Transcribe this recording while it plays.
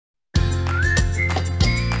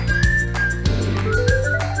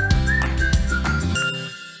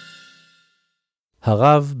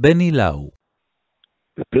הרב בני לאו.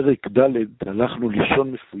 בפרק ד' הלכנו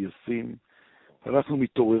לישון מפויסים, אנחנו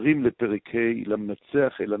מתעוררים לפרק ה',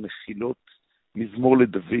 למנצח אל הנחילות, מזמור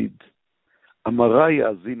לדוד. אמרי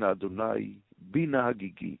יאזינה אדוני, בינה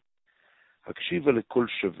הגיגי. הקשיבה לכל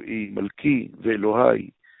שבעי, מלכי ואלוהי,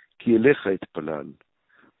 כי אליך אתפלל.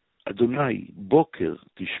 אדוני, בוקר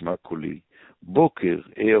תשמע קולי, בוקר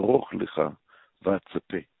אערוך לך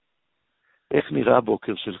ואצפה. איך נראה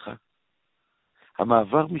הבוקר שלך?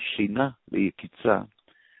 המעבר משינה ליקיצה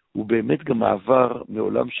הוא באמת גם מעבר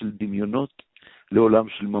מעולם של דמיונות לעולם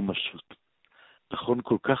של ממשות. נכון,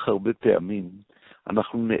 כל כך הרבה פעמים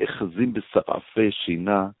אנחנו נאחזים בשרעפי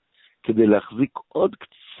שינה כדי להחזיק עוד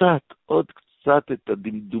קצת את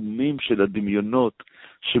הדמדומים של הדמיונות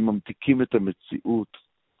שממתיקים את המציאות.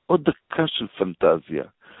 עוד דקה של פנטזיה,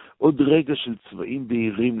 עוד רגע של צבעים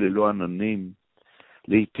בהירים ללא עננים.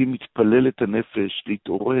 לעתים מתפללת הנפש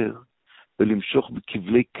להתעורר ולמשוך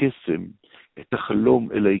בכבלי קסם את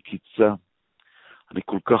החלום אל היקיצה. אני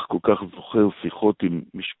כל כך זוכר שיחות עם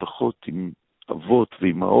משפחות, עם אבות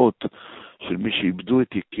ואימהות של מי שאיבדו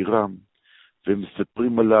את יקירם, והם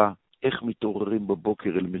מספרים על איך מתעוררים בבוקר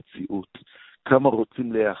אל מציאות, כמה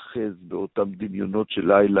רוצים להיאחז באותם דמיונות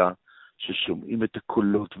של לילה, ששומעים את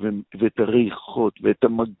הקולות ואת הריחות ואת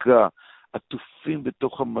המגע, עטופים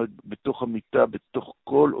בתוך המיטה, בתוך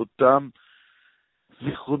כל אותם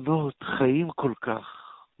זיכרונות, חיים כל כך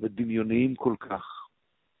ודמיוניים כל כך.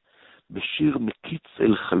 בשיר מקיץ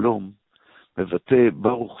אל חלום מבטא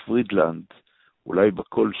ברוך פרידלנד, אולי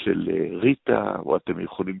בקול של ריטה, או אתם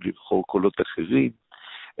יכולים לבחור קולות אחרים,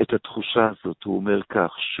 את התחושה הזאת. הוא אומר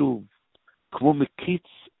כך, שוב, כמו מקיץ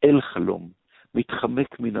אל חלום,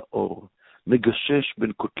 מתחמק מן האור, מגשש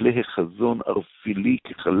בין כותלי החזון ערפילי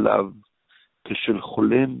כחלב, כשל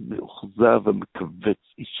חולם מאוחזב המקבץ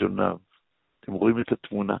אישוניו. אתם רואים את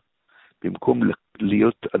התמונה? במקום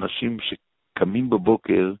להיות אנשים שקמים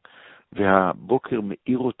בבוקר, והבוקר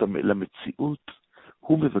מאיר אותם אל המציאות,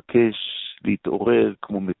 הוא מבקש להתעורר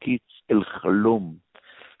כמו מקיץ אל חלום,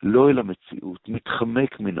 לא אל המציאות,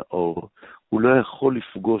 מתחמק מן האור. הוא לא יכול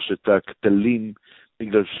לפגוש את הכתלים,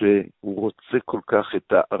 בגלל שהוא רוצה כל כך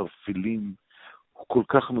את הערפילים, הוא כל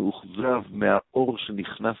כך מאוכזב מהאור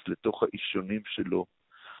שנכנס לתוך האישונים שלו.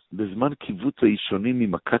 בזמן קיבוץ האישונים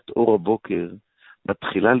ממכת אור הבוקר,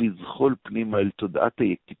 מתחילה לזחול פנימה אל תודעת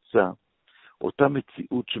היקיצה, אותה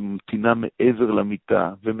מציאות שממתינה מעבר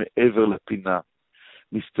למיטה ומעבר לפינה.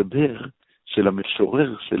 מסתבר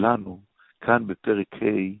שלמשורר שלנו, כאן בפרק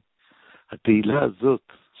ה', התהילה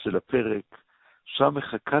הזאת של הפרק, שם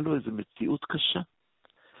מחכה לו איזו מציאות קשה.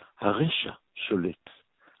 הרשע שולט,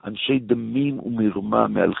 אנשי דמים ומרמה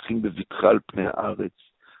מהלכים בבטחה על פני הארץ,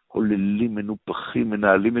 הוללים, מנופחים,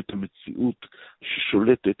 מנהלים את המציאות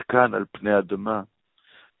ששולטת כאן על פני האדמה.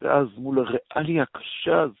 ואז מול הריאליה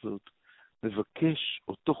הקשה הזאת, מבקש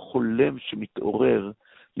אותו חולם שמתעורר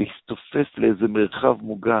להסתופף לאיזה מרחב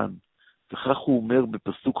מוגן. וכך הוא אומר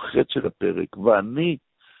בפסוק ח' של הפרק,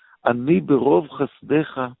 ואני ברוב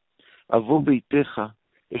חסדך אבוא ביתך,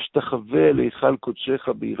 אשתחווה להיכל קודשך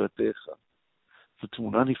ביראתך. זו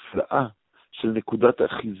תמונה נפלאה של נקודת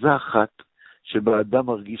אחיזה אחת שבה אדם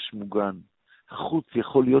מרגיש מוגן. החוץ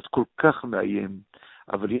יכול להיות כל כך מאיים,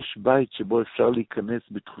 אבל יש בית שבו אפשר להיכנס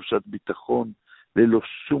בתחושת ביטחון ללא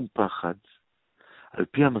שום פחד. על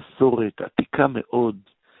פי המסורת עתיקה מאוד,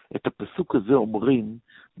 את הפסוק הזה אומרים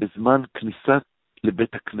בזמן כניסה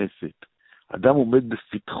לבית הכנסת. אדם עומד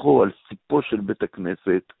בפתחו על סיפו של בית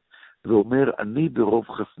הכנסת, ואומר, אני ברוב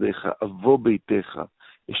חסדך אבוא ביתך,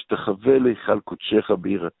 אשתחווה להיכל קודשך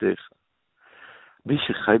ביראתך. מי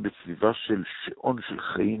שחי בסביבה של שעון של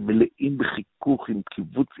חיים, מלאים בחיכוך עם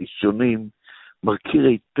קיבוץ אישונים, מכיר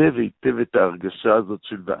היטב את ההרגשה הזאת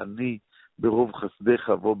של ואני ברוב חסדך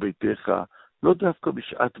אבוא ביתך, לא דווקא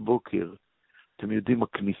בשעת בוקר. אתם יודעים,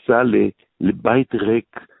 הכניסה לבית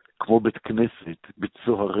ריק כמו בית כנסת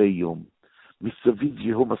בצהרי יום. מסביב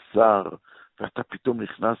יהום השר, ואתה פתאום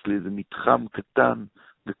נכנס לאיזה מתחם קטן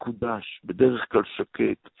מקודש, בדרך כלל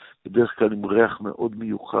שקט, בדרך כלל עם ריח מאוד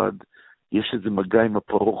מיוחד. יש איזה מגע עם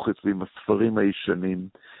הפרוכת ועם הספרים הישנים,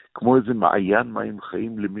 כמו איזה מעיין מים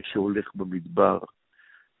חיים למי שהולך במדבר.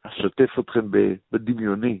 אשתף אתכם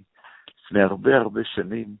בדמיוני, לפני הרבה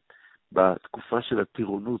שנים, בתקופה של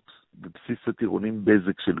הטירונות, בבסיס הטירונים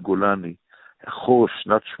בזק של גולני, החורף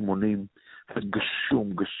שנת 80,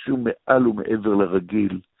 גשום מעל ומעבר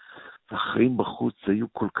לרגיל, והחיים בחוץ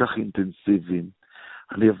היו כל כך אינטנסיביים.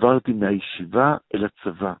 אני עברתי מהישיבה אל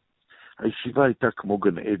הצבא. הישיבה הייתה כמו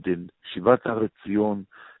גן עדן, ישיבת הר ציון,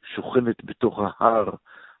 שוכנת בתוך ההר,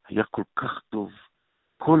 היה כל כך טוב,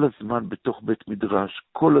 כל הזמן בתוך בית מדרש,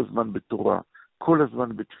 כל הזמן בתורה, כל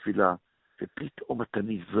הזמן בתפילה, ופתאום אתה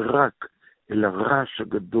נזרק אל הרעש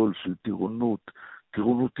הגדול של טירונות,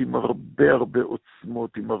 טירונות עם הרבה הרבה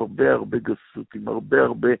עוצמות, עם הרבה הרבה גסות, עם הרבה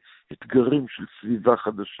הרבה אתגרים של סביבה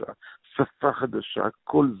חדשה, שפה חדשה,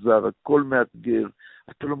 הכל זר, הכל מאתגר,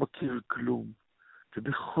 אתה לא מכיר כלום.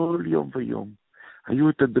 ובכל יום ויום היו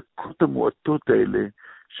את הדקות המועטות האלה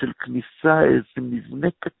של כניסה איזה מבנה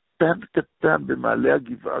קטן במעלה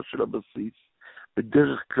הגבעה של הבסיס,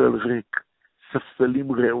 בדרך כלל ריק,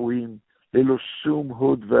 ספסלים רעועים, ללא שום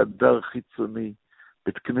הוד והדר חיצוני,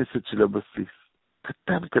 בית כנסת של הבסיס.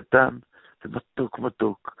 קטן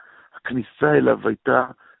ומתוק. הכניסה אליו הייתה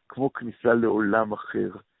כמו כניסה לעולם אחר,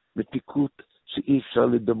 מתיקות שאי אפשר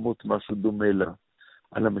לדמות משהו דומה לה.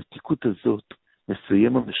 על המתיקות הזאת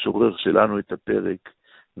מסיים המשורר שלנו את הפרק,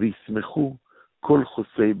 וישמחו כל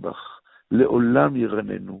חוסי בך, לעולם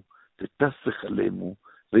ירננו, ותסך עלינו,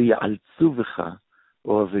 ויעלצו בך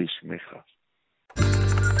אוהבי שמך.